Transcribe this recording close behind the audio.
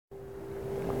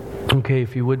Okay,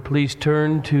 if you would please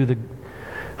turn to the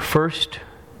 1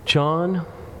 John.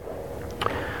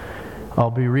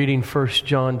 I'll be reading 1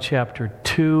 John chapter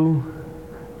 2,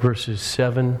 verses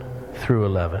 7 through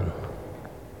 11.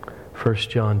 1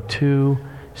 John 2,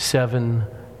 7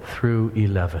 through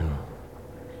 11.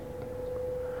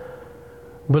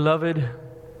 Beloved,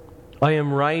 I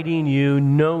am writing you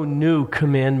no new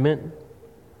commandment,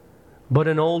 but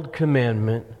an old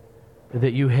commandment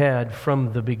that you had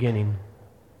from the beginning.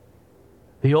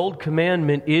 The old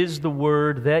commandment is the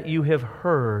word that you have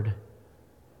heard.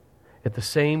 At the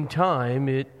same time,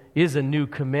 it is a new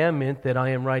commandment that I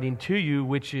am writing to you,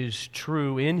 which is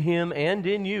true in him and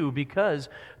in you, because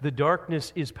the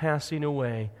darkness is passing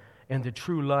away and the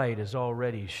true light is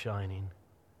already shining.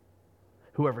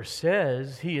 Whoever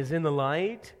says he is in the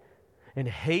light and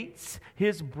hates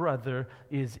his brother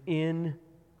is in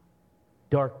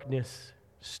darkness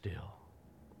still.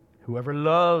 Whoever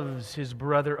loves his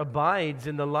brother abides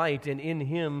in the light, and in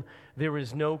him there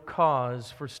is no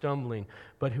cause for stumbling.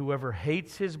 But whoever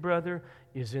hates his brother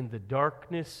is in the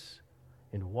darkness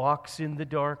and walks in the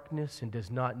darkness and does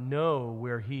not know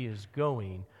where he is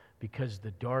going, because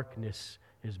the darkness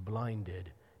has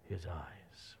blinded his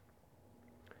eyes.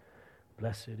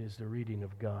 Blessed is the reading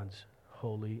of God's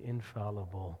holy,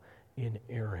 infallible,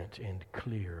 inerrant, and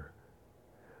clear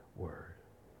word.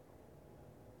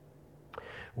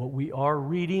 What we are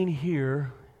reading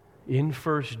here in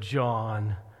 1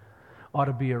 John ought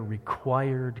to be a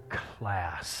required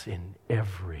class in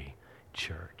every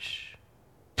church,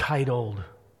 titled,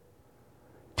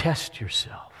 Test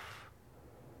Yourself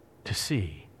to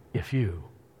See If You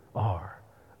Are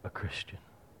a Christian.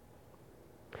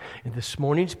 In this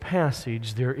morning's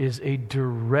passage, there is a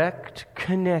direct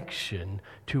connection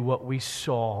to what we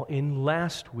saw in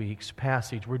last week's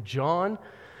passage, where John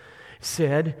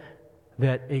said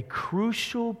that a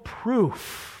crucial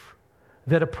proof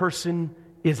that a person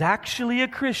is actually a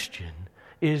Christian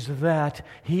is that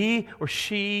he or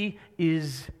she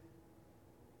is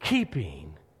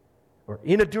keeping, or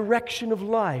in a direction of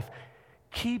life,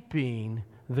 keeping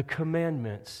the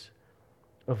commandments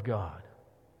of God.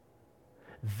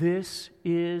 This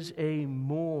is a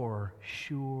more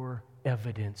sure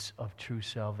evidence of true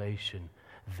salvation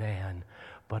than,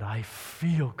 but I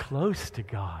feel close to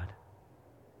God.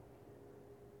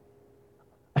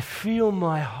 I feel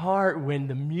my heart when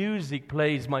the music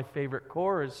plays my favorite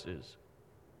choruses.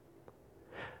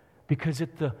 Because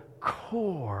at the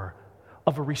core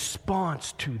of a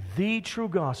response to the true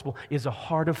gospel is a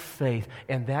heart of faith.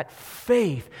 And that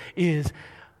faith is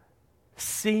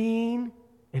seeing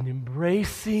and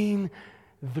embracing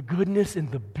the goodness and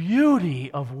the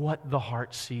beauty of what the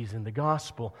heart sees in the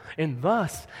gospel. And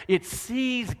thus, it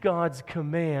sees God's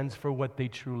commands for what they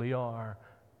truly are.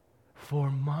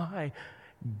 For my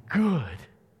good.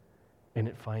 And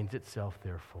it finds itself,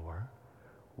 therefore,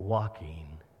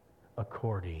 walking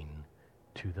according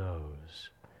to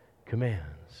those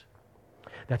commands.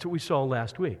 That's what we saw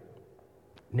last week.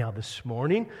 Now this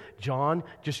morning, John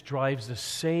just drives the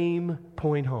same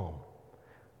point home.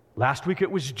 Last week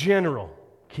it was general,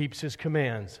 keeps his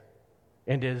commands,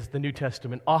 and as the New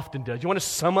Testament often does. You want to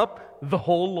sum up the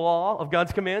whole law of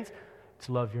God's commands? It's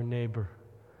love your neighbor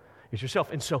as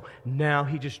yourself. And so now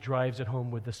he just drives it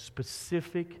home with a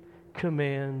specific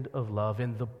command of love.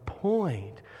 And the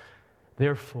point,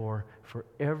 therefore, for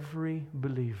every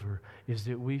believer is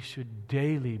that we should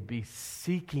daily be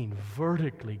seeking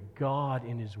vertically God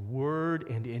in His Word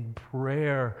and in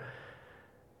prayer,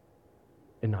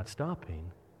 and not stopping,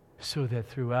 so that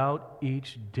throughout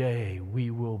each day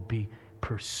we will be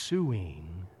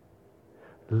pursuing,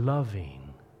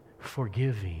 loving,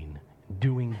 forgiving,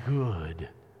 doing good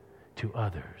to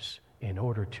others in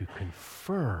order to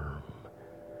confirm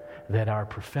that our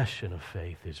profession of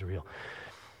faith is real.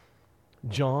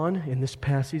 John, in this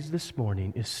passage this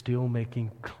morning, is still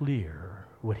making clear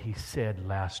what he said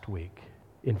last week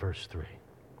in verse 3.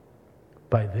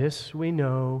 By this we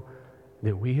know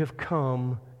that we have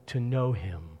come to know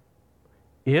Him,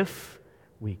 if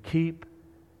we keep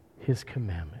His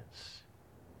commandments.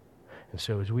 And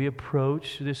so as we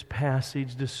approach this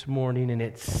passage this morning, and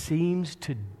it seems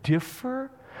to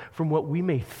differ from what we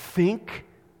may think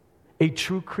a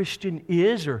true Christian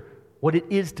is, or what it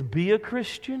is to be a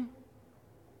Christian,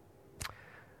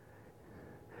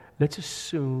 let's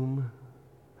assume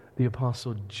the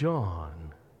Apostle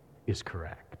John is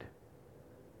correct,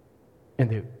 and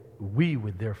that we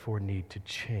would therefore need to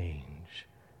change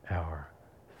our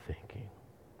thinking.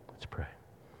 Let's pray.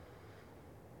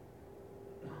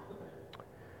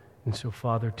 And so,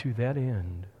 Father, to that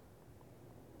end,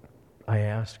 I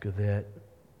ask that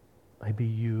I be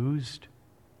used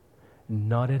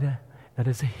not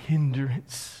as a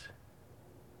hindrance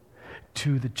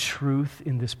to the truth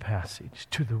in this passage,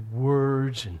 to the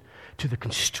words and to the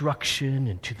construction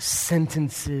and to the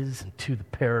sentences and to the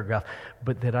paragraph,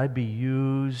 but that I be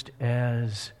used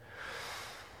as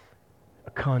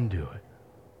a conduit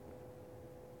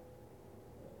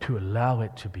to allow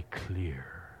it to be clear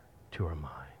to our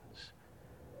minds.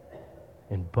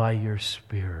 And by your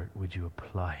Spirit, would you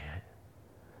apply it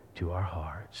to our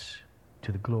hearts,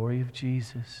 to the glory of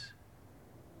Jesus,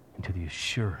 and to the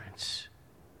assurance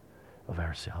of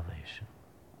our salvation.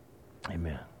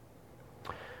 Amen.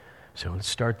 So let's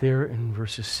start there in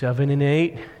verses 7 and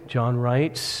 8. John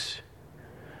writes,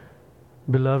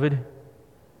 Beloved,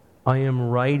 I am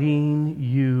writing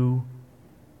you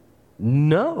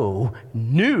no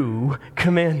new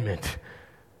commandment,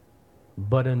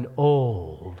 but an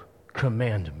old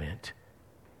commandment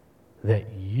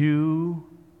that you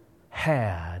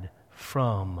had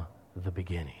from the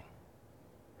beginning.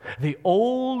 The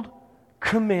old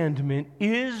commandment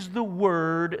is the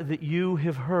word that you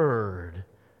have heard.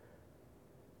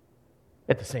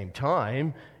 At the same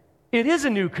time, it is a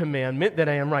new commandment that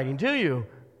I am writing to you,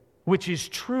 which is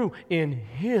true in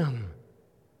Him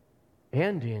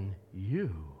and in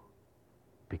you,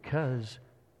 because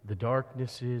the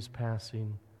darkness is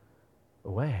passing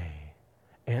away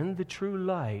and the true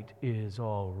light is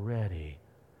already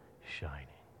shining.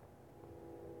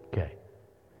 Okay.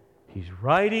 He's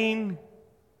writing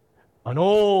an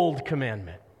old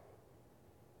commandment.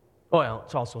 Well,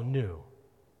 it's also new.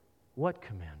 What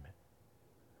commandment?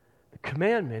 The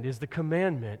commandment is the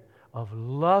commandment of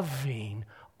loving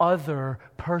other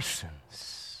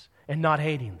persons and not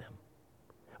hating them.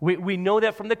 We know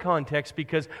that from the context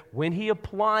because when he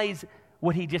applies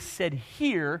what he just said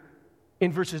here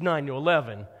in verses 9 to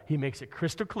 11, he makes it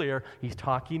crystal clear. He's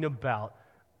talking about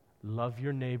love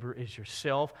your neighbor as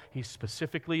yourself. He's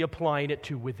specifically applying it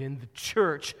to within the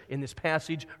church in this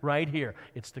passage right here.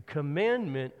 It's the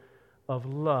commandment of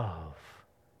love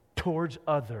towards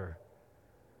other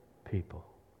people.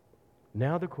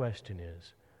 Now the question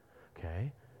is,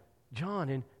 okay,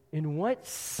 John, in what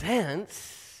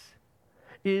sense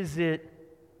is it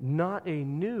not a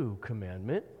new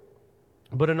commandment,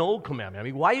 but an old commandment? I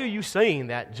mean, why are you saying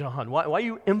that, John? Why are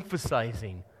you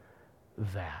emphasizing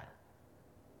that?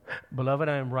 Beloved,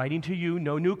 I am writing to you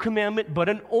no new commandment, but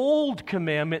an old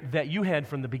commandment that you had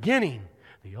from the beginning.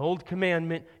 The old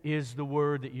commandment is the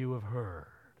word that you have heard.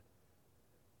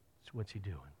 So what's he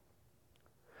doing?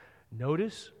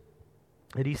 Notice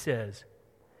that he says,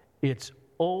 it's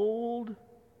old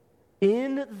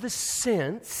in the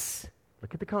sense,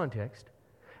 look at the context,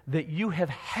 that you have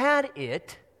had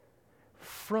it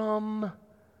from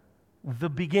the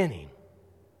beginning.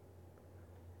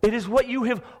 It is what you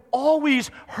have always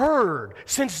heard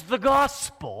since the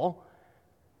gospel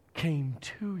came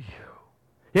to you.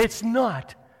 It's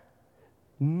not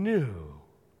new.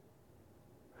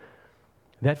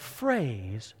 That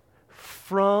phrase,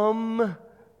 from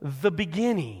the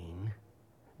beginning,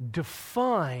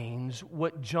 defines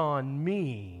what John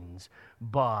means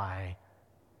by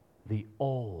the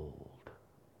old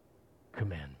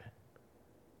commandment.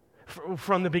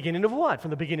 From the beginning of what?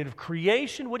 From the beginning of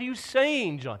creation? What are you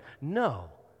saying, John? No.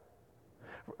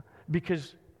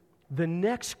 Because the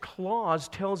next clause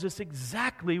tells us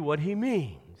exactly what he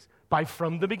means by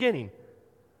from the beginning.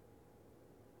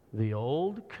 The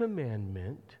old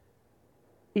commandment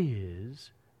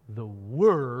is the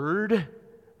word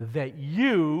that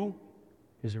you,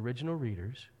 his original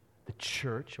readers, the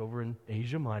church over in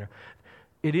Asia Minor,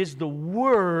 it is the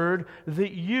word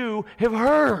that you have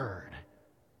heard.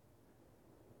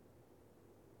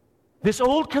 This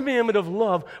old commandment of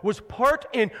love was part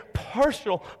and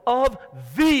parcel of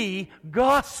the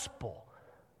gospel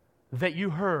that you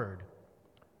heard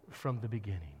from the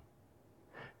beginning.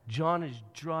 John is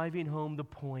driving home the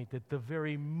point that the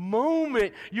very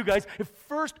moment you guys have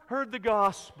first heard the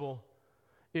gospel,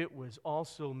 it was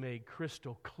also made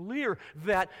crystal clear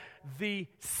that the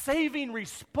saving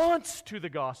response to the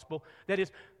gospel, that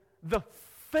is, the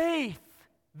faith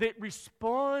that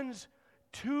responds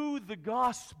to the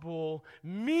gospel,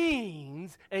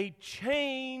 means a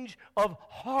change of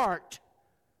heart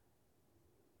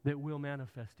that will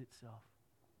manifest itself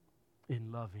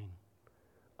in loving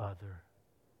other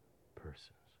persons.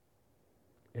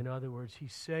 In other words,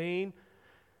 he's saying,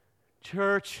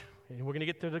 church, and we're going to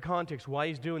get to the context why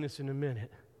he's doing this in a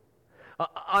minute,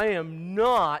 I am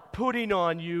not putting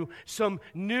on you some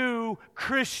new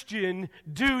Christian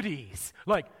duties,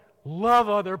 like love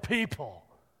other people.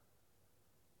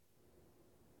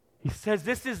 He says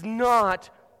this is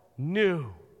not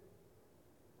new.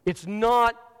 It's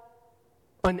not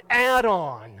an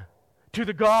add-on to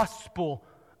the gospel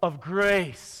of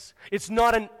grace. It's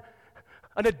not an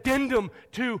addendum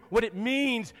to what it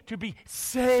means to be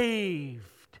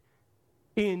saved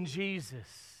in Jesus.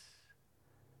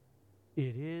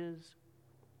 It is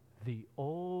the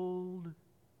old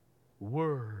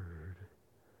word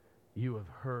you have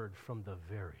heard from the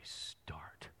very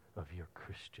start of your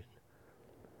Christian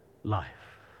life.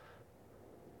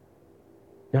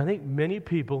 Now, I think many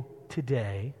people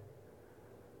today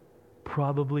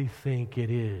probably think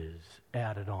it is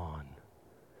added on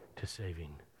to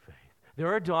saving faith.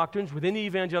 There are doctrines within the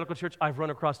evangelical church, I've run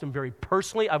across them very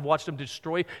personally, I've watched them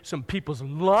destroy some people's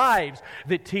lives,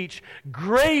 that teach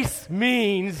grace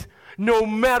means no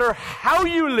matter how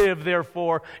you live,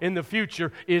 therefore, in the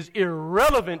future, is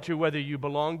irrelevant to whether you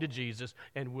belong to Jesus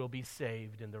and will be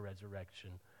saved in the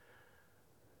resurrection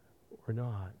or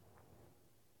not.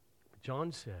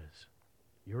 John says,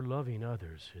 your loving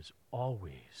others has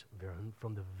always,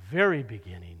 from the very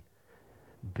beginning,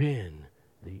 been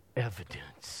the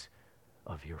evidence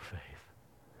of your faith.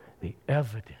 The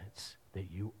evidence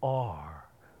that you are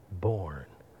born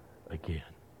again.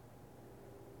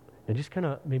 And just kind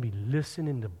of maybe listen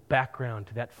in the background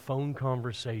to that phone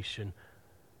conversation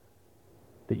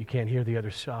that you can't hear the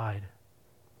other side.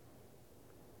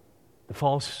 The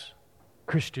false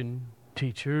Christian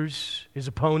teachers, his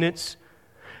opponents,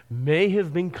 may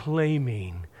have been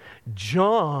claiming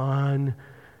John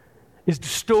is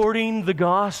distorting the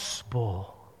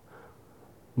gospel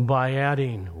by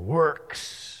adding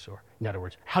works, or in other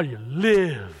words, how you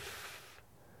live,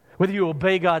 whether you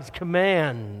obey God's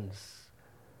commands,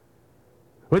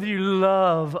 whether you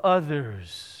love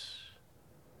others.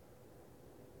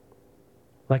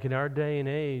 Like in our day and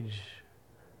age,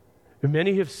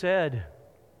 many have said,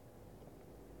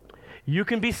 you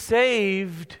can be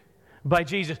saved by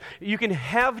Jesus. You can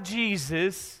have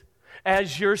Jesus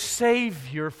as your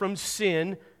Savior from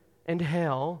sin and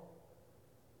hell,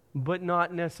 but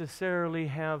not necessarily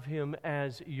have Him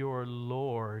as your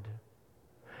Lord,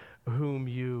 whom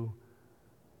you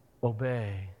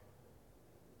obey.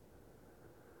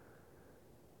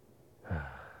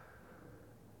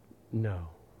 No.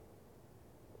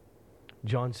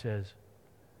 John says,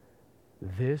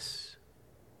 this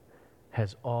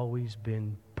has always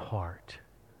been part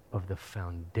of the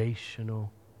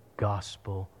foundational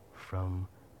gospel from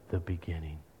the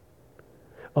beginning.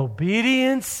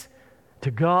 Obedience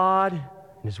to God and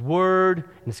His Word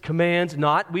and His commands,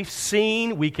 not we've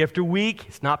seen week after week.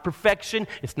 It's not perfection.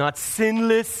 It's not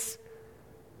sinless.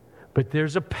 But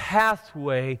there's a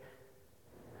pathway.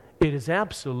 It is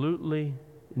absolutely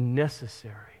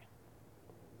necessary.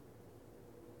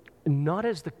 Not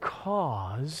as the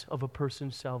cause of a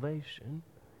person's salvation,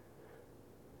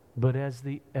 but as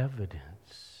the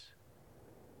evidence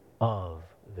of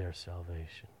their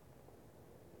salvation.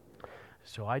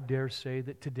 So I dare say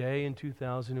that today in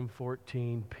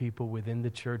 2014, people within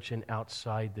the church and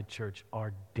outside the church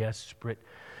are desperate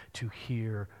to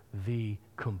hear the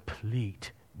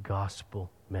complete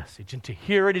gospel message. And to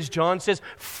hear it, as John says,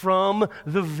 from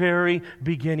the very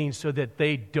beginning, so that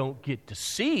they don't get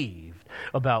deceived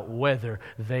about whether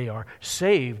they are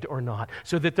saved or not.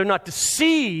 So that they're not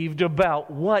deceived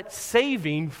about what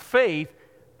saving faith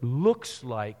looks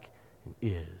like and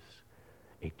is.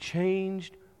 A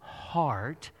changed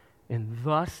heart and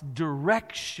thus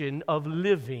direction of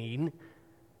living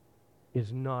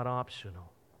is not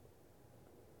optional.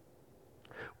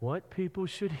 What people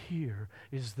should hear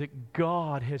is that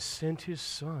God has sent His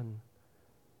Son.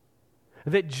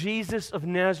 That Jesus of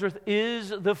Nazareth is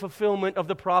the fulfillment of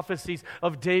the prophecies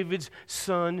of David's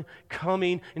Son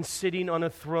coming and sitting on a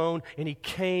throne. And He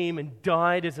came and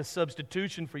died as a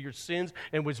substitution for your sins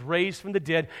and was raised from the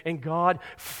dead. And God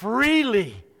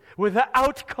freely,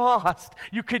 without cost,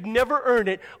 you could never earn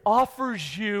it,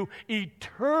 offers you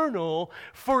eternal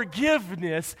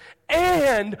forgiveness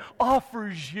and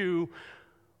offers you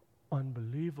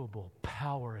unbelievable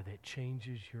power that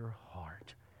changes your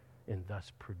heart and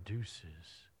thus produces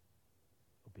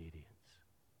obedience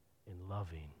in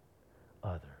loving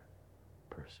other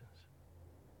persons.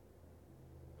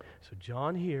 So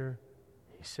John here,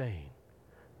 he's saying,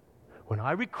 when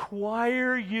I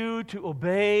require you to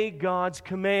obey God's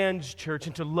commands, church,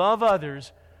 and to love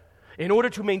others in order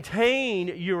to maintain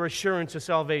your assurance of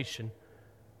salvation,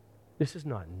 this is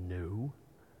not new.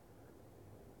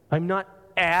 I'm not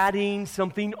adding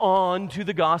something on to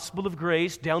the gospel of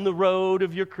grace down the road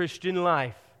of your Christian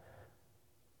life.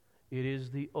 It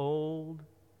is the old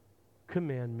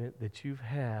commandment that you've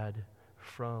had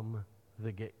from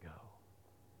the get-go.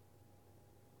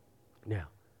 Now,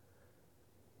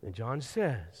 and John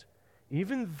says,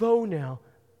 even though now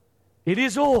it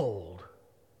is old.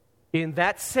 In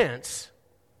that sense,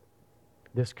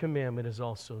 this commandment is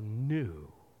also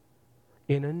new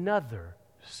in another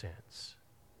sense.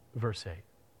 Verse 8.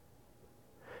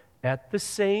 At the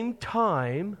same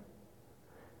time,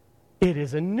 it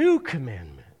is a new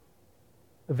commandment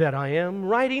that I am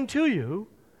writing to you,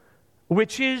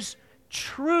 which is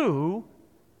true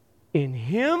in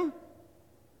Him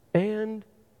and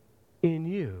in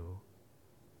you,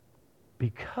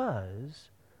 because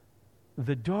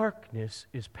the darkness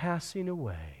is passing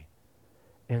away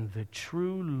and the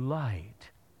true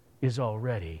light is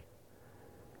already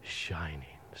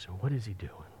shining. So what is He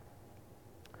doing?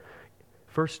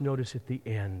 First, notice at the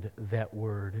end that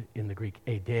word in the Greek,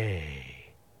 eide,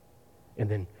 and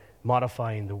then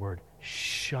modifying the word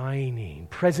shining.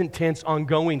 Present tense,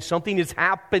 ongoing. Something is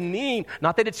happening.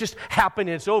 Not that it's just happened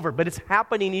and it's over, but it's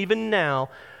happening even now.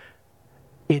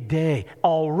 Eide,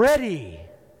 already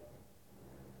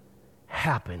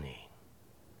happening.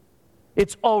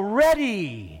 It's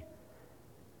already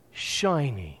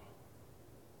shining.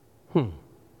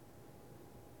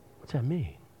 What's that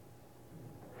mean?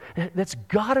 That's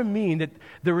got to mean that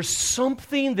there was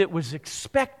something that was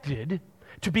expected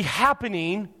to be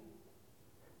happening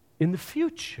in the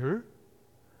future,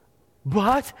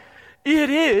 but it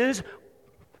is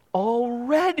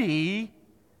already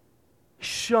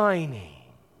shining.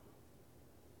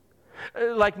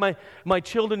 Like my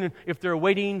children, if they're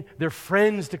waiting their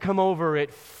friends to come over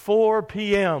at 4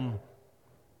 p.m.,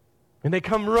 and they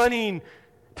come running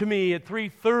to me at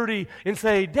 3:30 and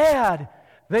say, "Dad,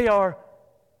 they are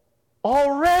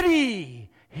already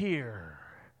here.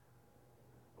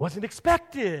 Wasn't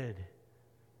expected.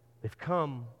 They've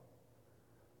come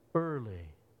early."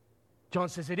 John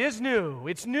says it is new.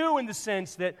 It's new in the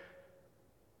sense that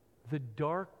the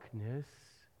darkness,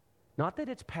 not that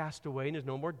it's passed away and there's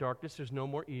no more darkness, there's no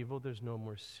more evil, there's no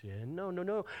more sin.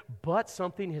 No. But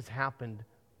something has happened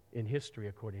in history,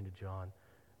 according to John.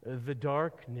 The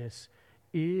darkness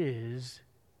is,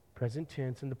 present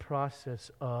tense, in the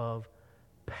process of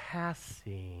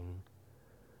passing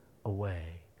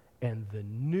away. And the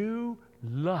new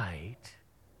light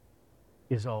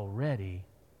is already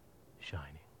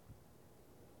shining.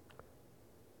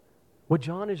 What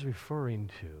John is referring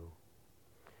to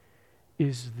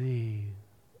is the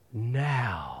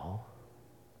now,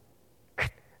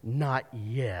 not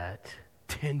yet,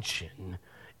 tension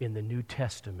in the New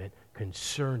Testament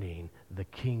concerning the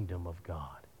kingdom of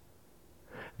God.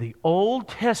 The Old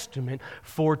Testament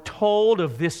foretold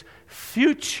of this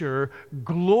future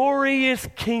glorious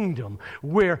kingdom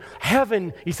where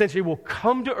heaven essentially will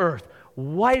come to earth,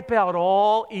 wipe out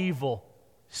all evil,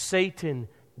 Satan,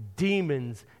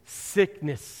 demons,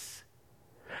 sickness.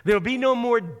 There will be no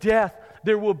more death.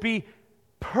 There will be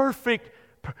perfection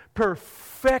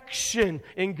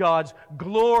in God's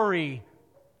glory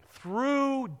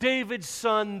through David's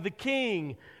son, the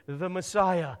King, the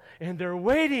Messiah. And they're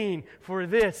waiting for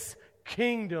this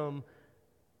kingdom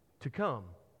to come.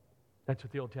 That's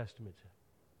what the Old Testament said.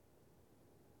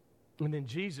 And then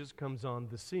Jesus comes on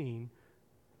the scene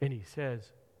and He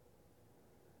says,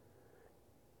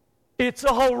 "It's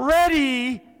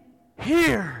already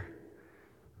here.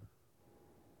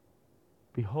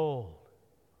 Behold,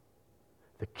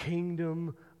 the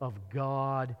kingdom of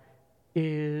God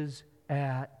is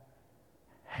at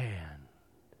hand."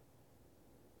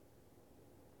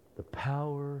 The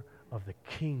power of the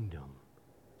kingdom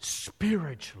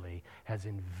spiritually has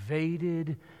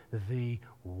invaded the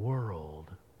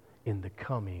world in the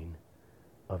coming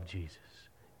of Jesus.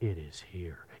 It is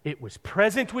here. It was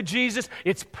present with Jesus,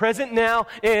 it's present now,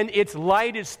 and its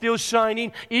light is still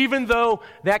shining, even though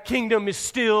that kingdom is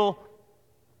still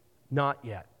not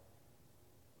yet.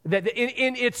 That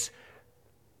in its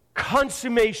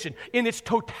consummation, in its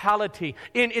totality,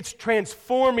 in its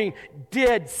transforming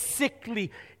dead,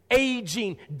 sickly,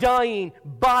 aging, dying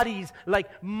bodies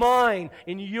like mine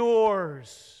and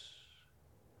yours,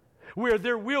 where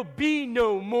there will be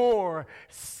no more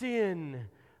sin,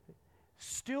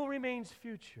 still remains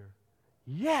future.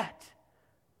 Yet,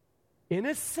 in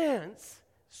a sense,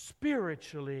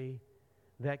 spiritually,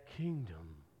 that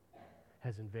kingdom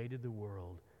has invaded the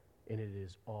world, and it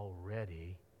is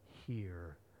already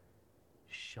here,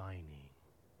 shining.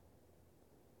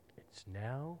 It's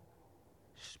now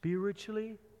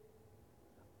spiritually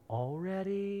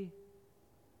already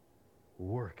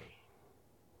working.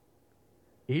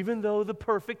 Even though the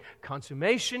perfect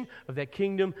consummation of that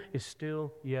kingdom is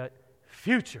still yet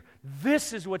future.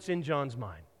 This is what's in John's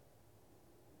mind.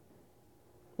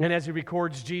 And as he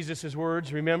records Jesus'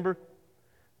 words, remember,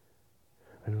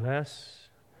 unless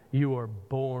you are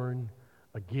born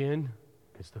again,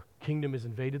 because the kingdom has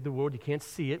invaded the world. You can't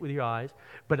see it with your eyes.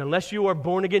 But unless you are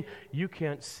born again, you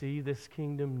can't see this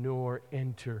kingdom nor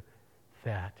enter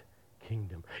that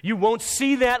kingdom. You won't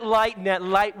see that light, and that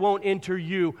light won't enter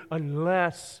you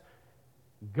unless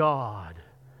God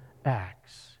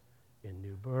acts in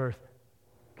new birth.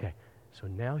 Okay, so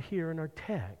now here in our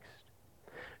text,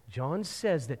 John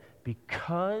says that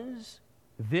because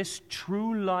this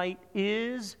true light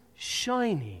is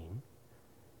shining,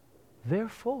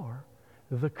 therefore,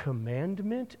 the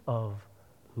commandment of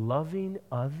loving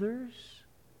others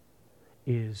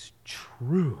is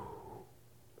true.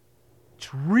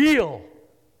 It's real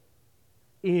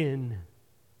in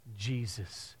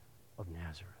Jesus of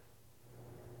Nazareth.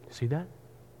 See that?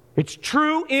 It's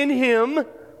true in Him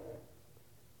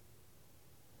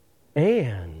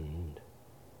and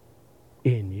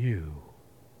in you.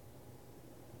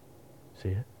 See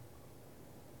it?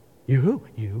 You who?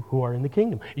 You who are in the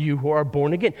kingdom. You who are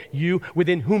born again. You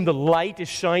within whom the light is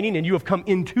shining and you have come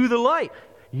into the light.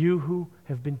 You who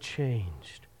have been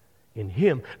changed in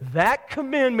Him. That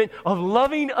commandment of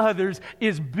loving others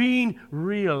is being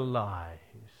realized.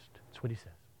 That's what he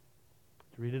says.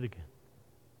 Let's read it again.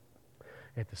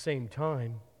 At the same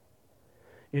time,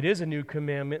 it is a new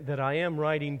commandment that I am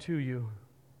writing to you.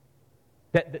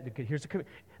 Here's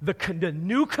the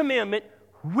new commandment,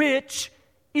 which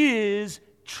is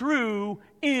true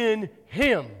in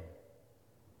Him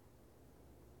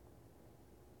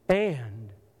and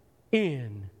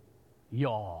in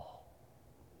y'all.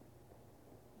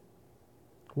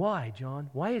 Why, John?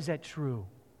 Why is that true?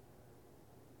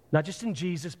 Not just in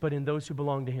Jesus, but in those who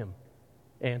belong to Him.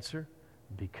 Answer,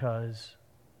 because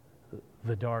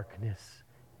the darkness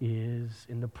is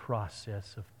in the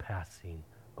process of passing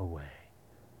away.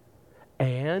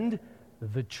 And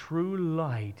the true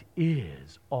light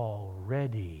is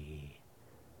already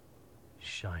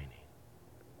shining.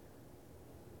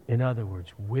 In other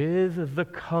words, with the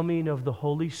coming of the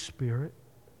Holy Spirit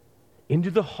into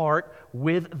the heart,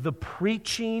 with the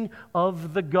preaching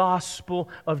of the gospel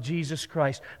of Jesus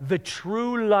Christ, the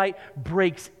true light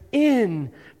breaks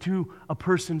into a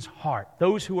person's heart,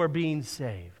 those who are being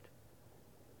saved,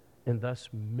 and thus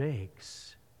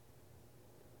makes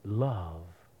love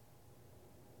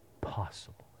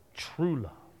possible. True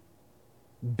love,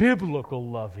 biblical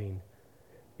loving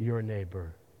your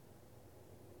neighbor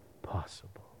possible.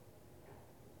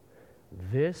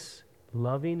 This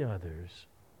loving others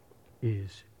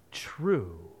is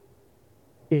true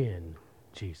in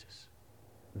Jesus.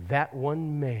 That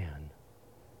one man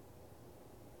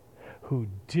who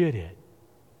did it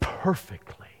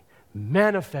perfectly,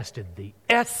 manifested the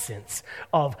essence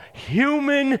of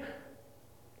human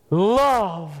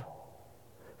love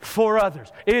for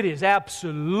others. It is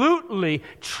absolutely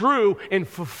true and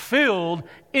fulfilled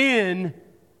in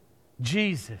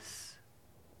Jesus.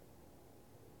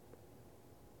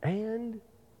 And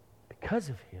because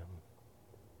of Him,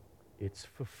 it's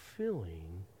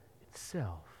fulfilling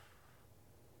itself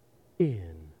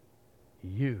in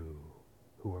you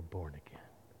who are born again.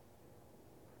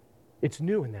 It's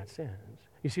new in that sense.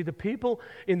 You see, the people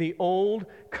in the old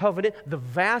covenant, the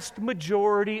vast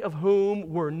majority of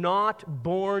whom were not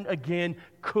born again,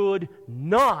 could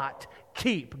not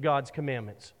keep God's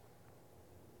commandments,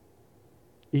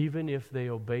 even if they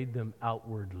obeyed them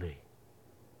outwardly.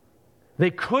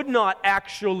 They could not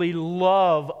actually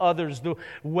love others the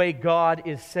way God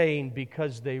is saying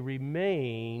because they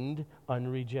remained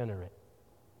unregenerate.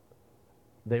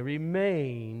 They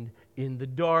remained in the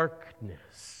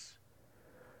darkness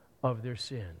of their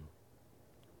sin.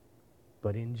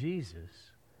 But in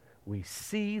Jesus, we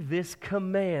see this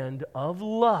command of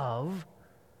love,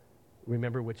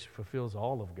 remember, which fulfills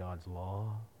all of God's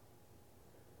law,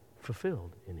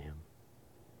 fulfilled in Him.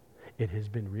 It has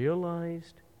been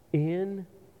realized in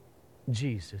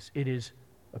Jesus. It is,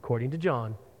 according to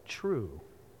John, true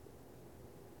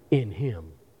in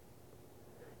Him.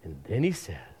 And then he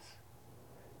says,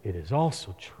 it is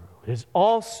also true. It is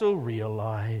also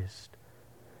realized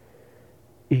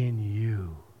in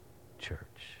you,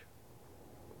 church.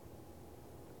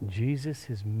 Jesus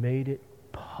has made it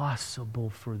possible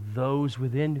for those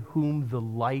within whom the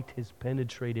light has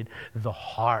penetrated the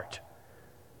heart,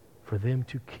 for them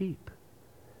to keep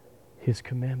His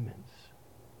commandments.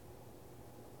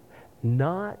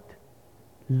 Not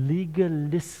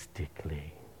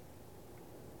legalistically,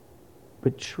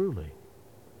 but truly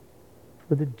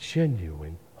with a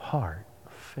genuine heart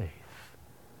of faith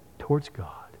towards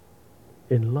God,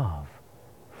 in love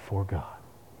for God.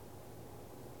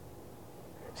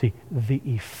 See, the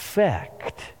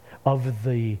effect of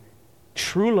the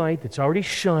true light that's already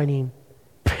shining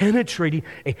penetrating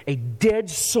a dead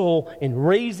soul and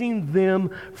raising them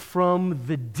from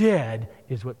the dead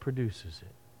is what produces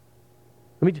it.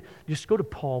 Let me just go to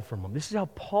Paul for a moment. This is how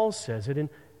Paul says it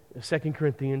in 2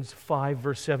 Corinthians 5,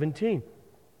 verse 17.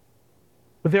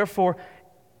 Therefore,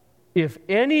 if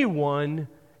anyone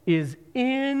is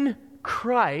in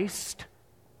Christ,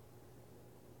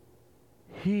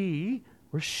 he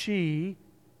or she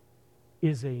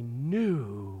is a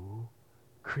new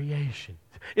creation.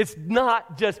 It's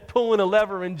not just pulling a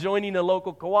lever and joining a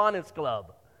local Kiwanis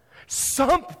club.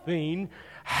 Something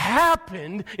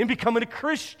happened in becoming a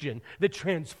Christian that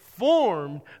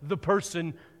transformed the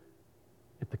person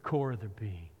at the core of their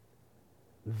being.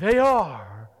 They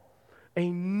are a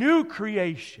new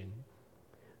creation.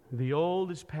 The old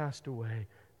has passed away.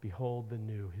 Behold, the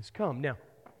new has come. Now,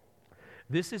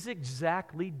 this is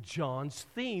exactly John's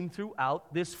theme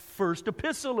throughout this first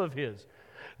epistle of his.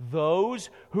 Those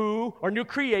who are new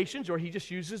creations, or he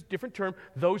just uses a different term,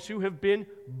 those who have been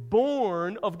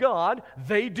born of God,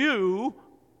 they do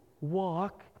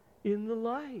walk in the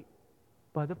light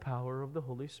by the power of the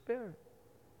Holy Spirit.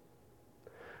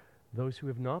 Those who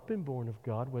have not been born of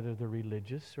God, whether they're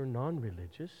religious or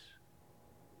non-religious,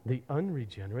 the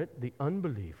unregenerate, the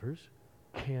unbelievers,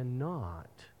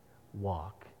 cannot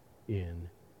walk in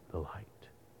the light.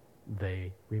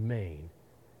 They remain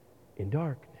in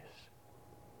darkness.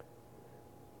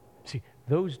 See,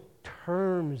 those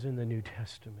terms in the New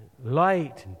Testament,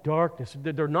 light and darkness,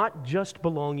 they're not just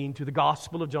belonging to the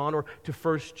Gospel of John or to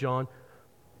 1 John.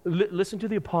 Listen to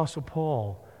the Apostle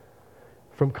Paul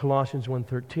from Colossians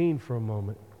 1:13 for a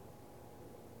moment.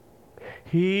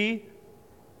 He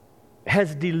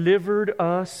has delivered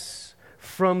us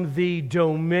from the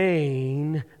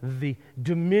domain, the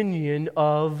dominion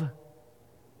of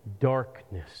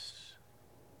darkness,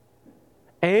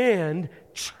 and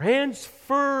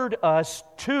transferred us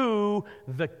to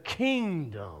the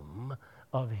kingdom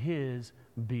of His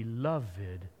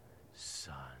beloved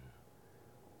Son.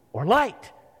 Or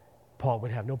light. Paul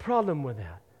would have no problem with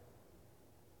that.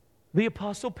 The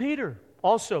Apostle Peter,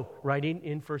 also writing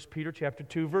in 1 Peter chapter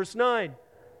 2, verse 9,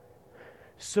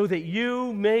 so that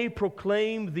you may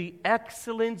proclaim the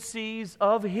excellencies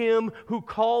of Him who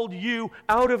called you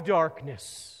out of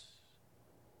darkness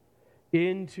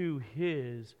into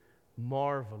His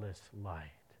marvelous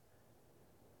light.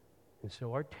 And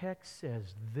so our text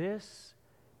says this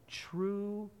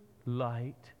true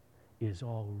light is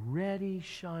already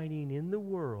shining in the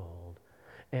world,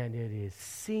 and it is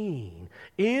seen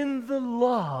in the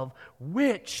love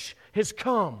which has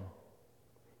come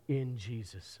in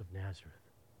Jesus of Nazareth.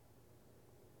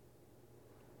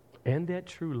 And that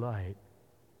true light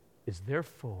is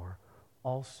therefore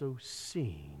also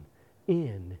seen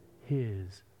in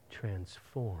His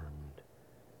transformed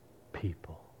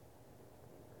people.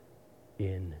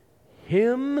 In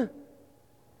Him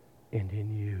and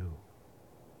in you.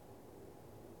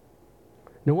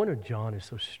 No wonder John is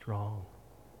so strong.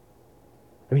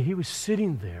 I mean, he was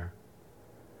sitting there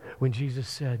when Jesus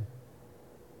said,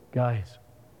 guys,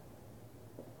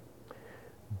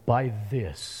 by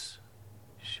this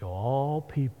shall all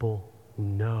people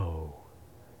know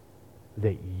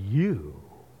that you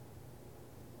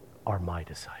are my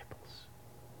disciples.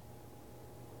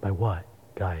 By what,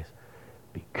 guys?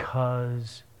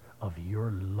 Because of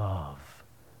your love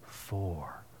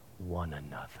for one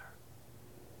another.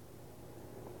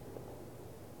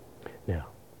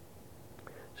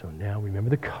 Now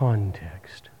remember the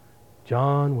context.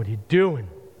 John, what are you doing?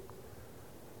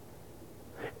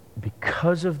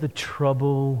 Because of the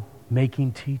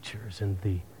trouble-making teachers and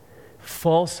the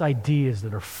false ideas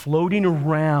that are floating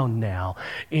around now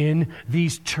in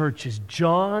these churches,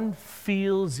 John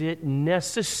feels it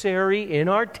necessary in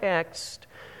our text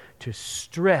to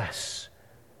stress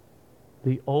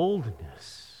the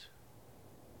oldness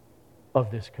of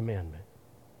this commandment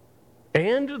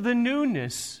and the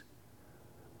newness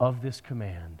of this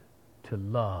command to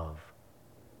love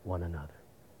one another.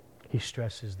 He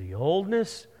stresses the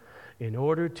oldness in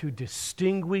order to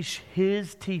distinguish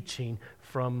his teaching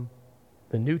from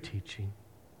the new teaching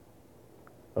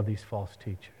of these false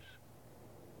teachers.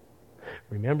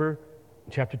 Remember,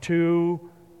 in chapter 2,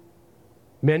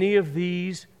 many of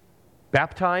these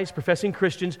baptized, professing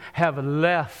Christians have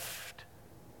left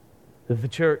the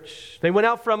church. They went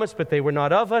out from us, but they were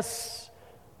not of us.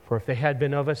 For if they had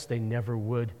been of us, they never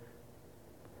would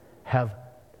have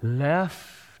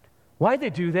left. Why'd they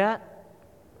do that?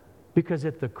 Because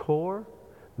at the core,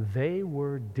 they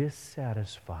were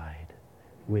dissatisfied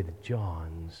with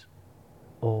John's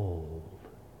old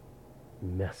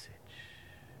message.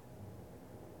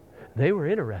 They were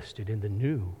interested in the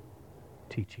new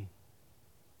teaching.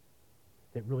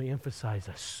 that really emphasize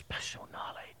a special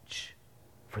knowledge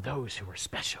for those who are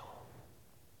special.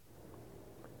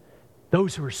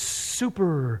 Those who are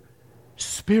super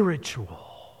spiritual.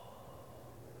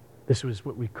 This was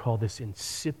what we call this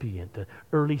incipient, the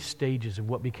early stages of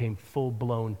what became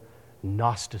full-blown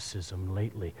Gnosticism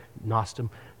lately.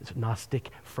 Gnostic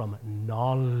from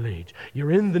knowledge.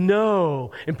 You're in the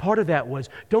know. And part of that was,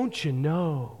 don't you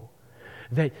know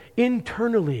that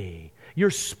internally your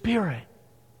spirit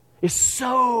is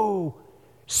so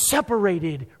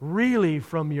separated really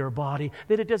from your body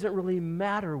that it doesn't really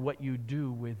matter what you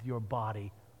do with your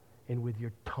body and with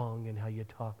your tongue and how you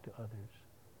talk to others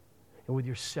and with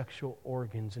your sexual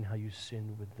organs and how you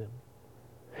sin with them.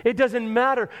 It doesn't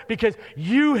matter because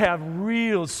you have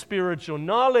real spiritual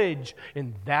knowledge,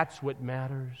 and that's what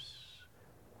matters.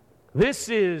 This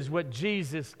is what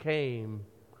Jesus came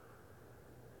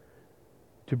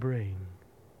to bring.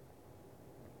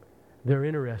 They're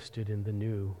interested in the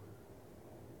new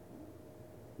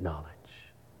knowledge.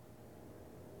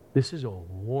 This is a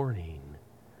warning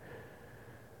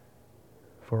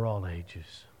for all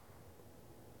ages.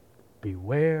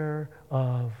 Beware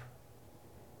of,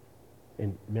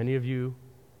 and many of you,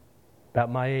 about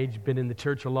my age, been in the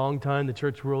church a long time, the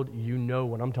church world, you know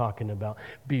what I'm talking about.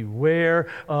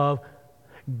 Beware of,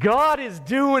 God is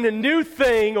doing a new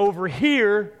thing over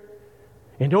here,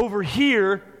 and over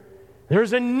here,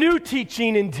 there's a new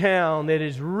teaching in town that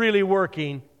is really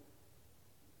working.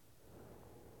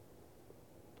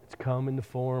 It's come in the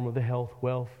form of the health,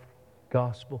 wealth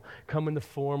gospel, come in the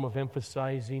form of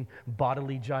emphasizing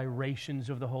bodily gyrations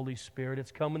of the Holy Spirit.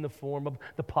 It's come in the form of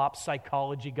the pop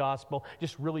psychology gospel.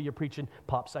 Just really, you're preaching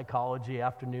pop psychology,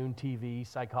 afternoon TV,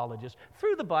 psychologists,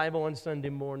 through the Bible on Sunday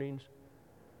mornings.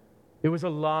 It was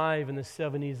alive in the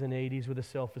 70s and 80s with the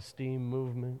self-esteem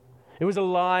movement. It was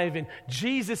alive, and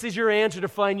Jesus is your answer to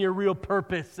find your real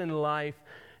purpose in life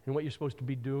and what you're supposed to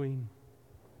be doing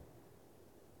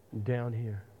down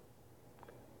here.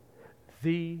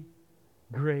 The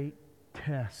great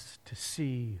test to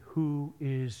see who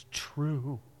is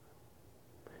true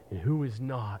and who is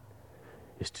not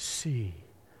is to see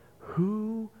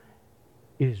who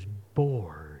is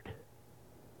bored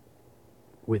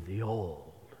with the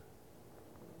old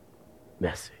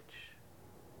message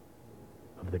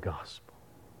of the gospel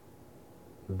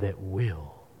that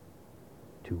will,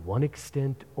 to one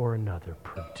extent or another,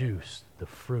 produce the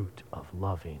fruit of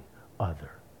loving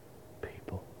other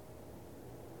people.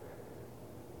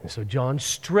 And so John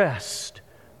stressed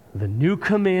the new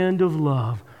command of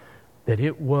love, that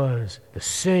it was the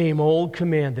same old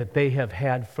command that they have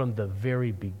had from the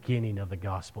very beginning of the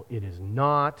gospel. It is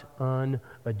not an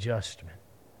adjustment.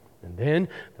 And then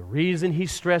the reason he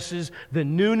stresses the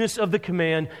newness of the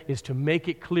command is to make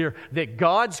it clear that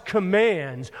God's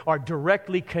commands are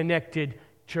directly connected,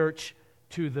 church,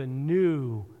 to the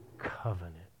new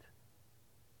covenant.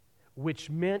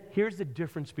 Which meant, here's the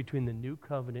difference between the new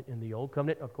covenant and the old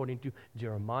covenant, according to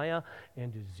Jeremiah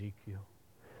and Ezekiel.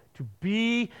 To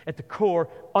be at the core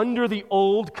under the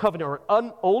old covenant, or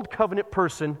an old covenant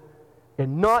person,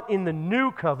 and not in the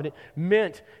new covenant,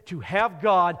 meant to have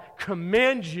God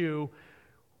command you,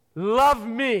 love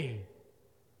me,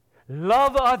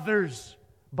 love others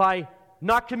by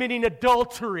not committing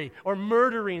adultery or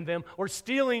murdering them or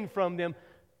stealing from them,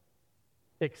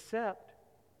 except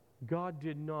God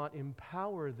did not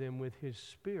empower them with His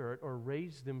Spirit or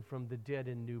raise them from the dead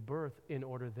in new birth in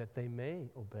order that they may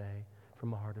obey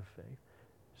from a heart of faith.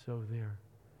 So there,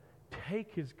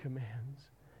 take His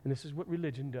commands, and this is what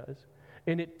religion does,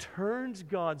 and it turns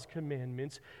God's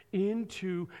commandments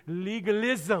into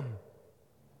legalism.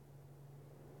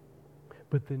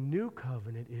 But the new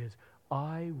covenant is,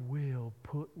 I will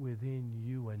put within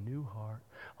you a new heart.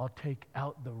 I'll take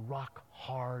out the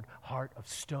rock-hard heart of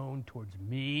stone towards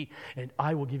me, and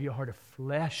I will give you a heart of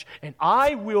flesh, and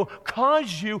I will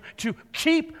cause you to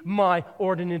keep my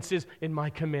ordinances and my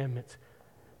commandments.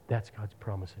 That's God's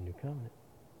promise in New Covenant.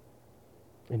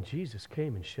 And Jesus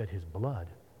came and shed His blood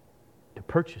to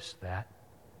purchase that.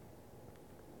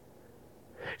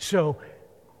 So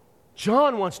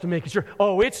John wants to make it sure,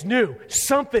 it's new.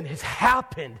 Something has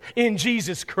happened in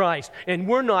Jesus Christ. And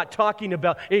we're not talking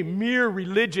about a mere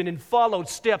religion and followed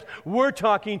steps. We're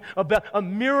talking about a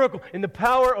miracle in the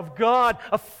power of God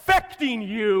affecting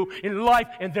you in life.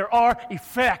 And there are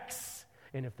effects.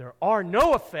 And if there are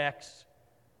no effects,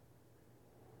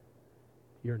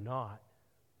 you're not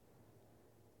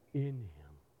in Him.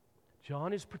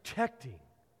 John is protecting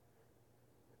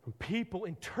from people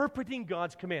interpreting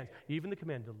God's commands, even the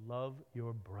command to love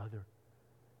your brother,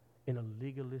 in a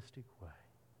legalistic way.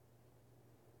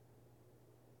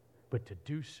 But to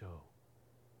do so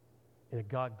in a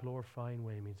God-glorifying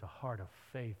way means a heart of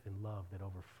faith and love that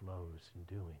overflows in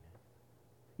doing it.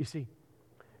 You see,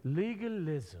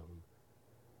 legalism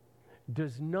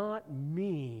does not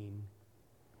mean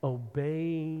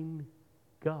obeying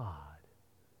God.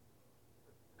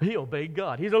 He obeyed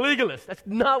God. He's a legalist. That's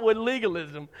not what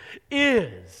legalism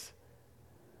is.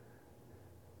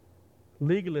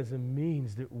 Legalism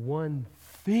means that one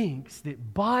thinks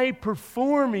that by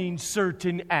performing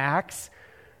certain acts,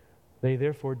 they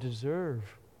therefore deserve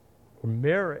or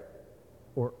merit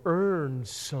or earn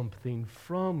something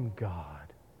from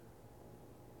God.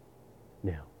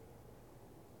 Now,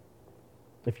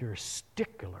 if you're a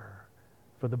stickler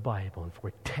for the Bible and for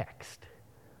a text,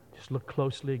 just look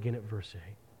closely again at verse 8.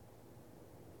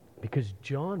 Because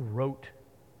John wrote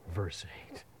verse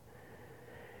 8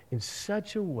 in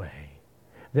such a way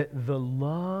that the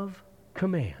love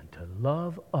command to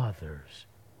love others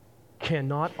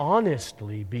cannot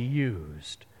honestly be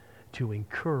used to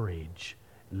encourage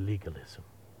legalism.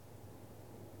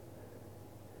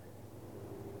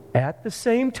 At the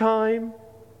same time,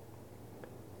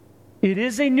 it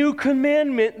is a new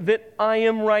commandment that I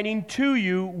am writing to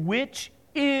you, which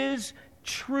is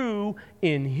true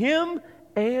in him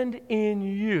and in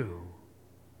you.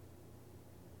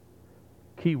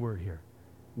 Key word here.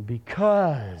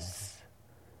 Because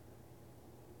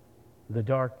the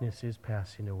darkness is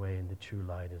passing away and the true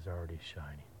light is already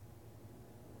shining.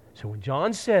 So when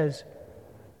John says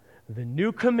the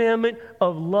new commandment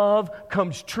of love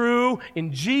comes true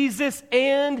in Jesus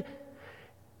and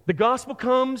the gospel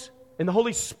comes and the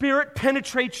Holy Spirit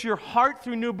penetrates your heart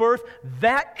through new birth,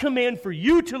 that command for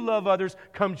you to love others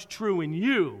comes true in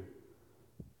you.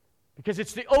 Because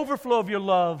it's the overflow of your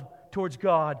love towards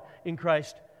God in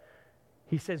Christ.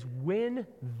 He says, when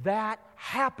that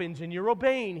happens and you're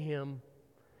obeying Him,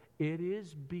 it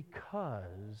is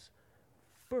because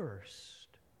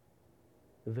first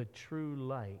the true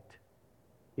light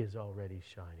is already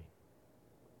shining.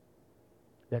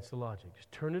 That's the logic.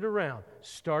 Just turn it around.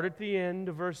 Start at the end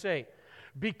of verse 8.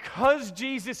 Because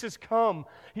Jesus has come,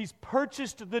 He's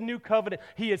purchased the new covenant.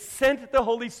 He has sent the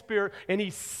Holy Spirit, and He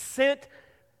sent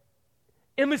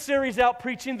emissaries out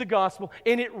preaching the gospel,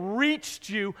 and it reached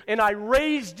you, and I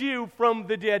raised you from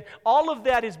the dead. All of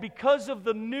that is because of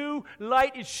the new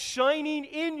light is shining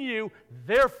in you.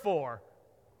 Therefore,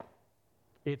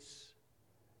 it's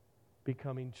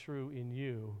becoming true in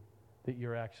you that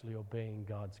you're actually obeying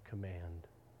God's command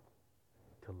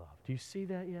to love. Do you see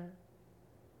that yet?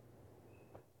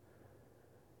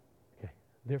 Okay.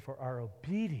 Therefore, our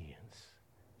obedience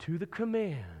to the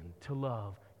command to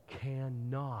love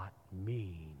cannot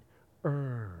mean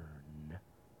earn,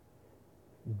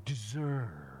 deserve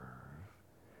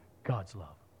God's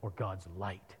love or God's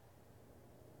light.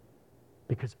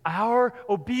 Because our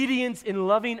obedience in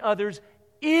loving others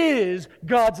is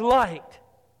God's light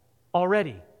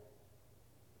already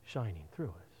shining through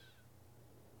us.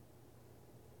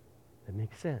 That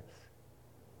makes sense?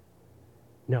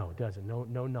 No, it doesn't.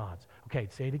 No nods. Okay,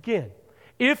 say it again.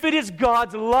 If it is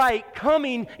God's light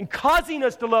coming and causing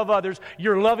us to love others,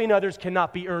 your loving others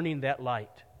cannot be earning that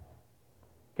light.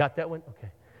 Got that one?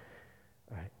 Okay.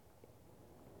 All right.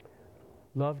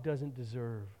 Love doesn't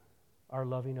deserve, our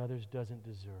loving others doesn't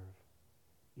deserve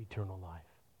eternal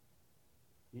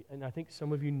life. And I think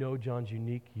some of you know John's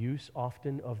unique use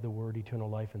often of the word eternal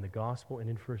life in the gospel and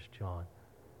in 1 John.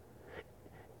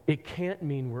 It can't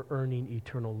mean we're earning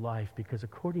eternal life because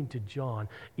according to John,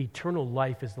 eternal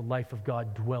life is the life of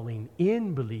God dwelling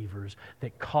in believers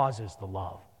that causes the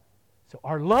love. So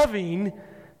our loving,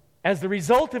 as the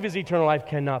result of His eternal life,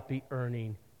 cannot be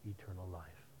earning eternal life.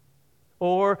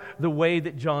 Or the way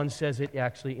that John says it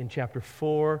actually in chapter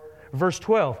 4, verse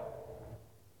 12.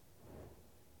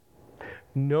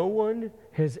 No one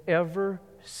has ever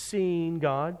seen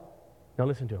God. Now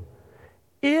listen to him.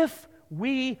 If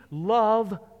we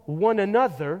love one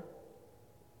another,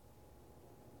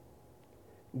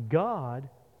 God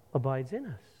abides in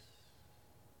us,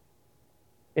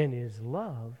 and His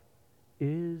love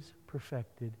is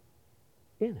perfected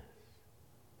in us.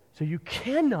 So you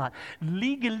cannot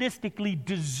legalistically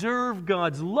deserve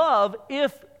God's love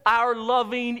if our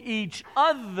loving each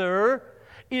other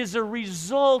is a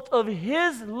result of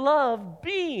His love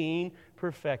being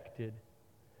perfected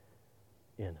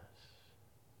in us.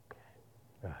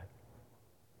 All right.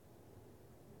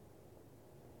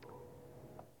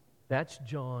 That's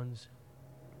John's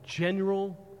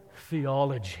general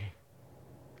theology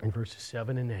in verses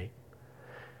 7 and 8.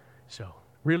 So,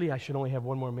 really, I should only have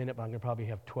one more minute, but I'm going to probably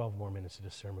have 12 more minutes of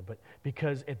this sermon. But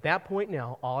because at that point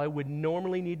now, all I would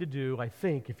normally need to do, I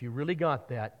think, if you really got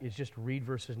that, is just read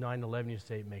verses 9 and 11. You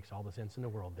say it makes all the sense in the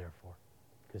world, therefore.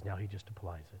 because now he just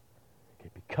applies it. Okay,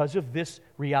 because of this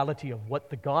reality of what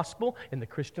the gospel and the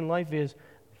Christian life is,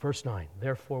 verse 9,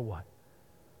 therefore what?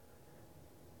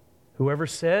 Whoever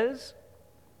says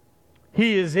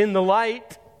he is in the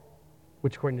light,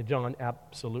 which according to John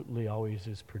absolutely always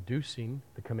is producing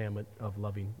the commandment of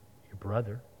loving your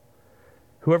brother.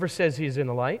 Whoever says he is in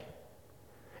the light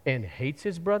and hates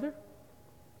his brother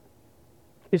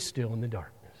is still in the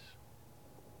darkness.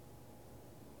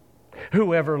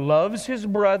 Whoever loves his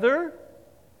brother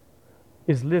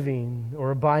is living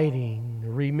or abiding,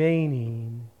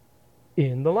 remaining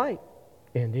in the light.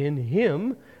 And in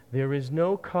him there is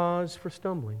no cause for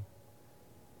stumbling.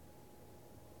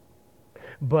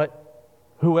 But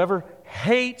whoever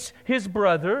hates his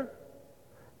brother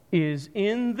is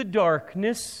in the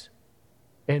darkness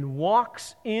and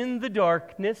walks in the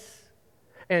darkness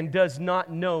and does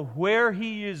not know where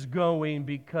he is going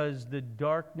because the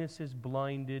darkness has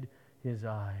blinded his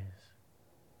eyes.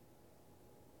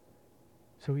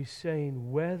 So he's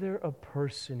saying whether a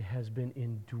person has been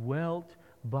indwelt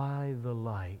by the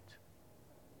light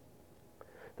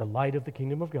of the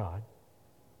kingdom of God,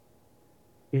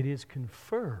 it is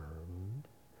confirmed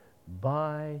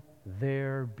by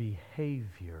their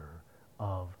behavior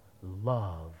of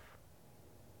love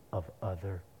of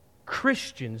other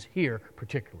Christians here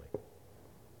particularly.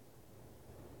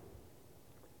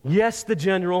 Yes, the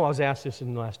general, I was asked this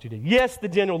in the last 2 days. Yes, the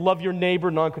general, love your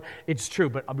neighbor. It's true,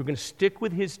 but we're going to stick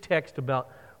with his text about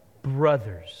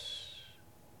brothers.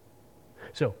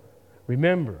 So,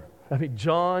 remember,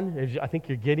 John, I think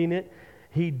you're getting it,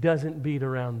 he doesn't beat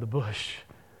around the bush.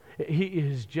 He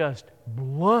is just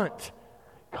blunt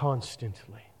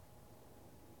constantly.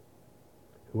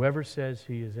 Whoever says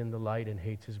he is in the light and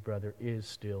hates his brother is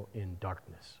still in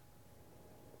darkness.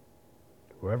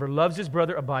 Whoever loves his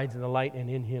brother abides in the light, and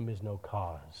in him is no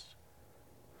cause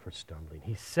for stumbling.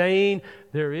 He's saying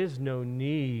there is no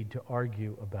need to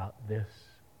argue about this.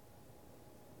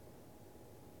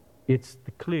 It's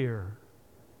the clear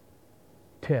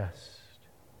test.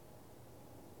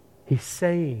 He's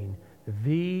saying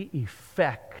the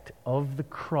effect of the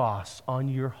cross on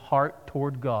your heart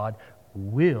toward God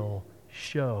will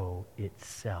show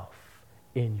itself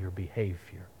in your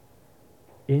behavior,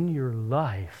 in your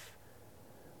life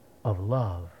of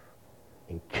love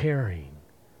and caring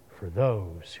for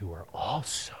those who are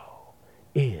also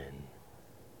in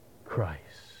Christ.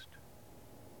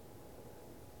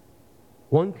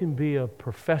 One can be a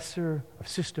professor of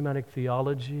systematic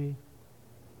theology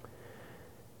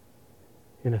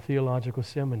in a theological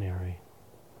seminary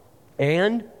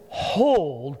and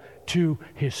hold to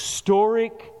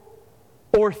historic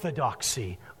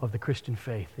orthodoxy of the Christian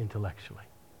faith intellectually,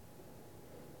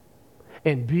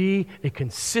 and be a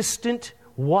consistent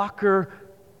walker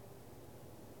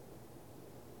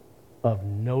of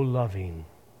no loving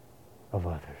of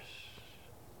others,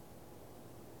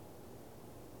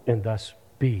 and thus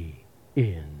be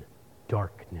in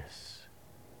darkness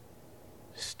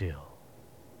still.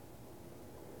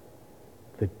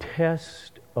 The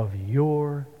test of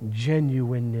your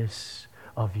genuineness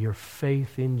of your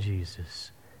faith in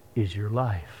Jesus is your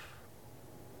life.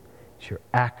 It's your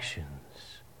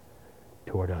actions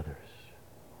toward others.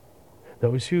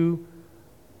 Those who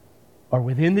are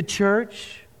within the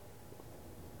church,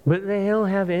 but they don't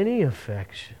have any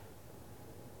affection.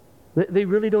 They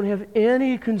really don't have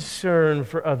any concern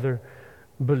for other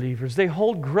believers. They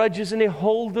hold grudges, and they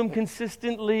hold them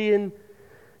consistently and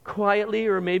quietly,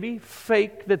 or maybe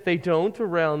fake that they don't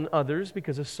around others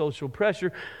because of social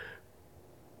pressure.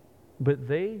 But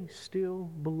they still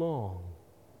belong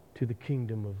to the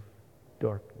kingdom of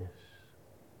darkness.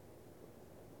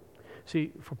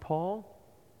 See, for Paul,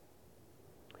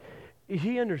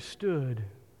 he understood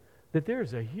that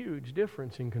there's a huge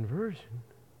difference in conversion.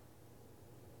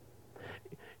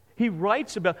 He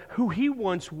writes about who he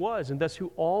once was, and that's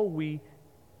who all we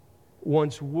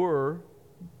once were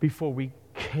before we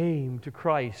came to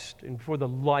Christ and before the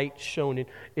light shone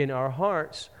in our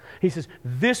hearts. He says,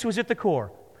 this was at the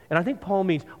core. And I think Paul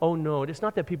means, oh no, it's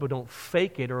not that people don't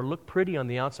fake it or look pretty on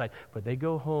the outside, but they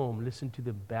go home, listen to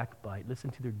the backbite, listen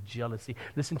to their jealousy,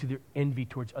 listen to their envy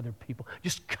towards other people,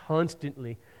 just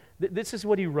constantly. This is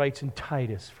what he writes in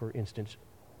Titus, for instance,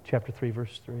 chapter 3,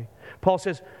 verse 3. Paul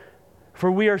says, for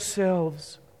we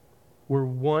ourselves were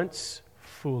once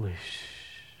foolish.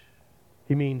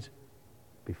 He means,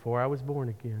 before I was born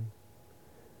again.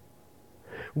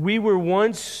 We were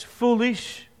once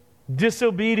foolish,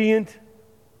 disobedient,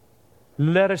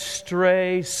 led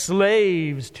astray,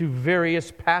 slaves to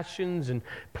various passions and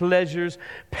pleasures,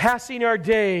 passing our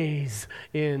days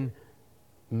in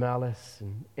malice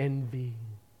and envy,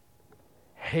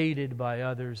 hated by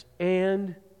others,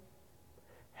 and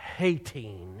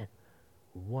hating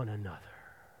one another.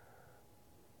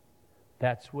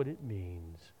 That's what it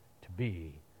means to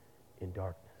be in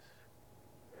darkness.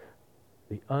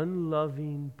 The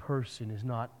unloving person is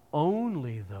not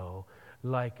only, though,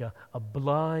 like a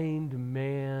blind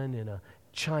man in a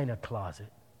china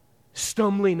closet,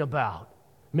 stumbling about,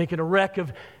 making a wreck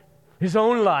of his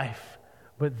own life.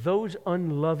 But those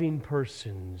unloving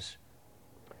persons,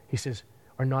 he says,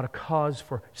 are not a cause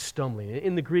for stumbling.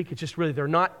 In the Greek, it's just really, they're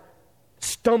not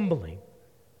stumbling.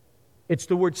 It's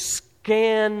the word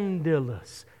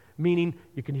scandalous, meaning,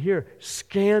 you can hear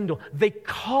scandal. They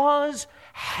cause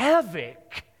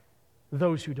havoc,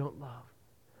 those who don't love,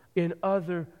 in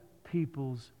other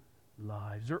people's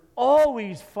lives. They're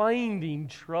always finding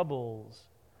troubles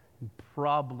and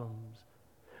problems.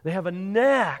 They have a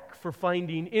knack for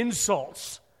finding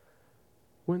insults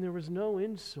when there was no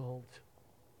insult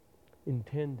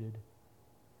intended.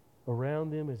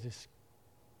 Around them is this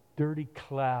dirty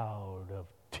cloud of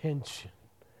tension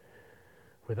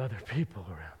with other people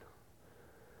around them.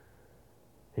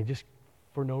 They just,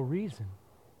 for no reason.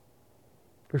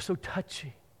 They're so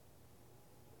touchy,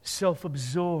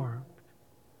 self-absorbed.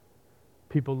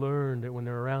 People learn that when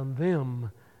they're around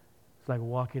them, it's like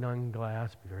walking on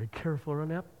glass. Be very careful around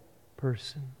that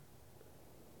person.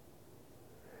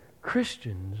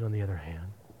 Christians, on the other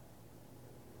hand,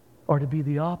 are to be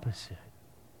the opposite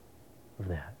of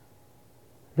that.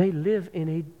 They live in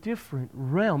a different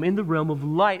realm, in the realm of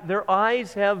light. Their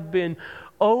eyes have been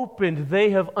opened.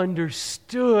 They have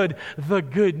understood the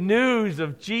good news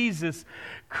of Jesus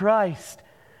Christ.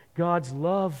 God's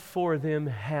love for them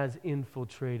has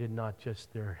infiltrated not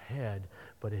just their head,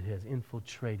 but it has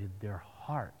infiltrated their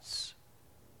hearts.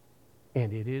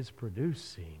 And it is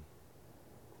producing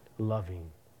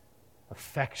loving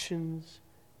affections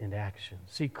and actions.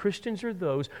 See, Christians are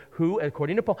those who,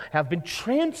 according to Paul, have been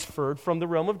transferred from the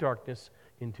realm of darkness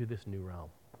into this new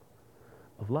realm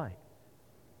of light.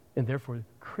 And therefore,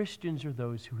 Christians are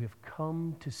those who have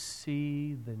come to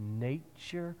see the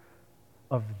nature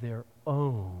of their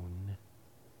own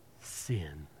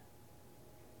sin.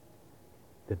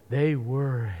 That they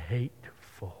were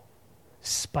hateful,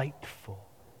 spiteful,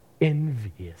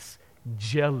 envious,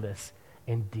 jealous,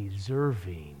 and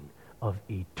deserving of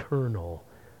eternal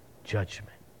judgment.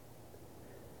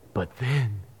 But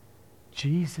then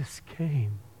Jesus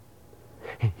came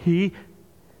and He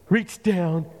reached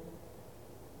down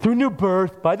through new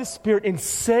birth by the Spirit and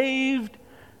saved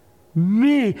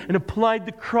me and applied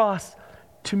the cross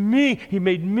to me. He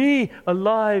made me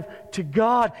alive to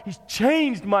God. He's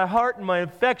changed my heart and my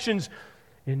affections.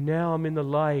 And now I'm in the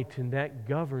light, and that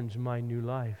governs my new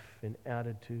life and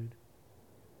attitude.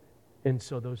 And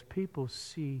so those people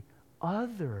see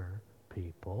other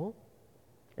people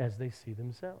as they see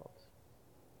themselves,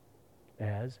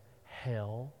 as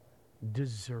hell-deserving,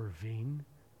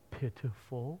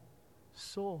 pitiful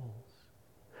souls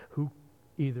who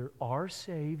either are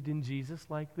saved in Jesus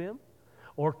like them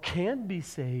or can be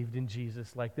saved in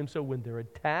Jesus like them. So when they're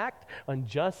attacked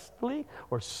unjustly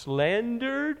or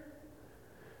slandered,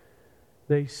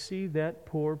 they see that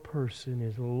poor person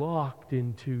is locked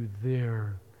into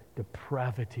their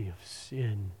depravity of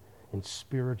sin and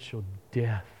spiritual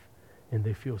death, and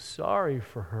they feel sorry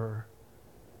for her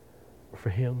or for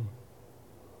him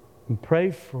and pray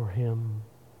for him.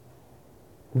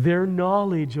 Their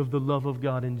knowledge of the love of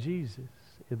God in Jesus,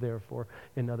 therefore,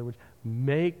 in other words,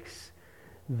 makes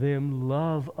them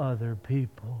love other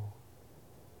people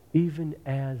even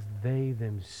as they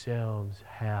themselves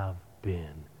have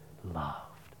been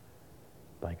loved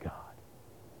by God.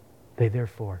 They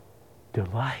therefore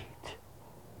delight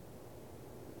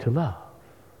to love,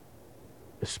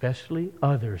 especially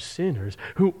other sinners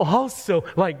who also,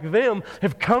 like them,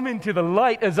 have come into the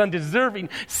light as undeserving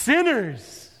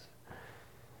sinners.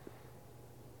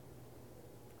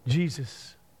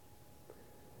 Jesus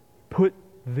put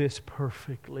this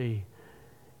perfectly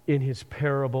in his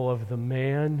parable of the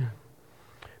man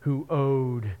who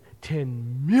owed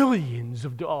 $10 million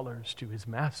to his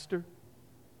master.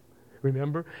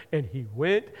 Remember? And he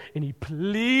went and he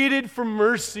pleaded for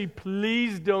mercy.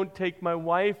 Please don't take my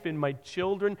wife and my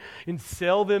children and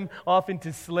sell them off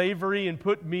into slavery and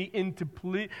put me into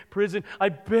prison. I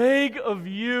beg of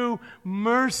you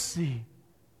mercy.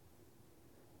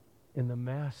 And the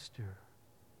master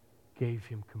gave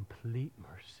him complete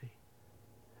mercy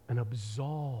and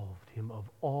absolved him of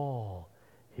all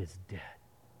his debt.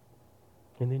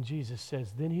 And then Jesus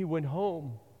says, then he went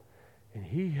home and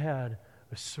he had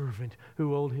a servant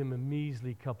who owed him a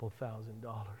measly couple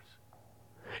 $1,000.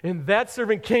 And that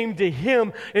servant came to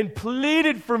him and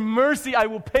pleaded for mercy. I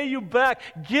will pay you back.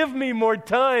 Give me more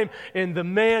time. And the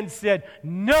man said,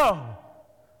 no.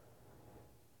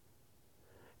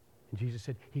 And Jesus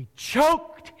said, he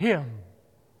choked him.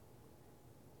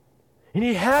 And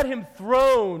he had him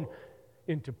thrown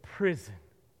into prison.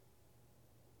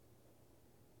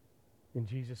 And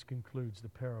Jesus concludes the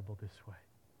parable this way.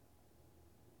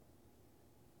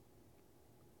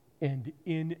 And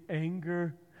in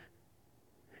anger,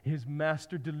 his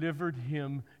master delivered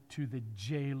him to the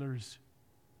jailers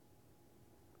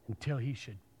until he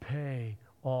should pay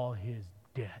all his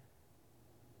debt.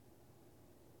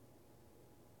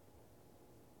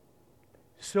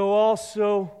 So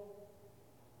also,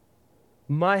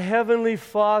 my heavenly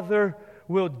Father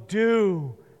will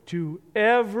do to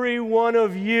every one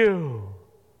of you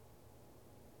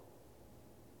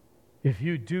if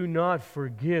you do not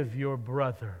forgive your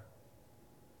brother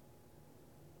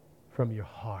from your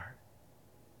heart.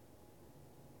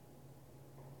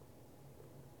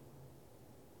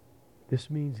 This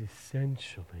means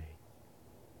essentially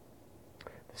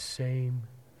the same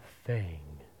thing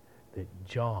that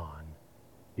John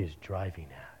is driving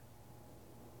at.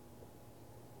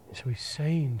 And so he's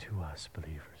saying to us,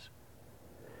 believers,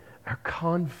 our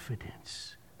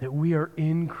confidence that we are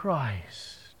in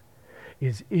Christ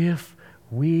is if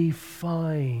we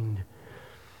find,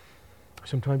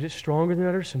 sometimes it's stronger than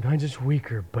others, sometimes it's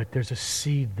weaker, but there's a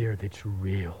seed there that's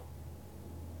real.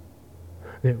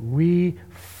 That we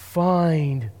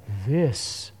find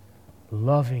this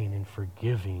loving and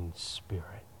forgiving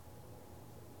Spirit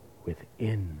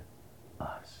within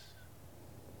us.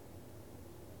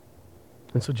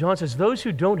 And so John says, those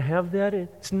who don't have that,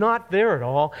 it's not there at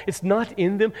all. It's not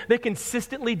in them. They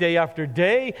consistently, day after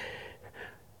day,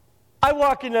 I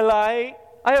walk in the light.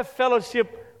 I have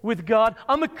fellowship with God.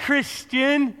 I'm a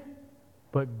Christian.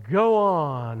 But go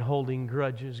on holding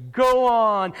grudges. Go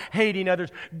on hating others.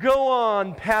 Go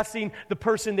on passing the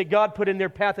person that God put in their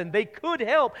path and they could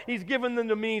help. He's given them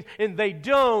the means and they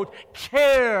don't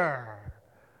care.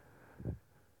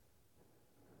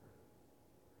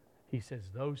 He says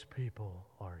those people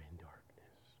are in darkness.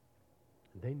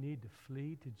 They need to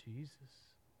flee to Jesus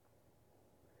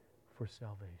for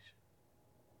salvation.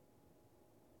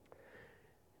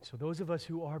 So those of us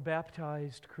who are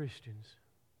baptized Christians,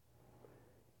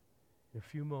 in a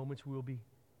few moments we'll be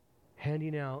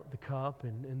handing out the cup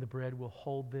and the bread. We'll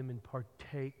hold them and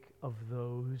partake of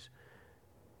those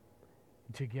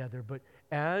together. But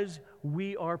as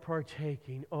we are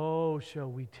partaking,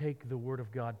 shall we take the Word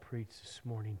of God preached this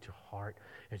morning to heart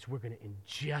as we're going to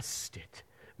ingest it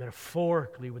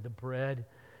metaphorically with the bread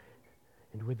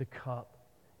and with the cup.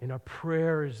 And our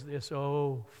prayer is this,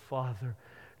 Father,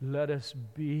 let us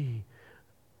be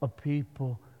a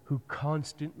people who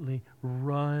constantly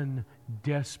run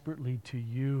desperately to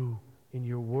you in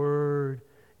your word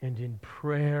and in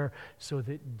prayer so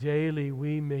that daily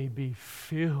we may be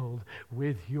filled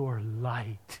with your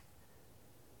light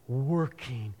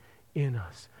working in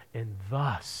us and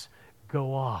thus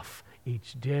go off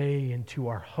each day into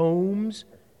our homes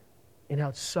and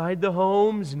outside the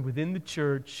homes and within the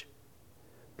church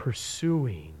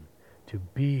pursuing to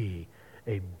be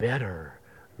a better,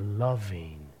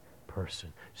 loving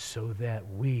person so that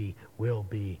we will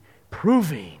be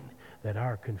proving that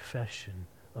our confession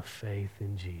of faith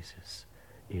in Jesus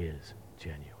is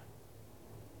genuine.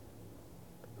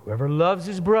 Whoever loves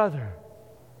his brother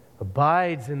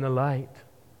abides in the light,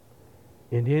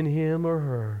 and in him or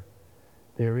her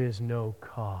there is no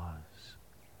cause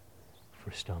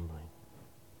for stumbling.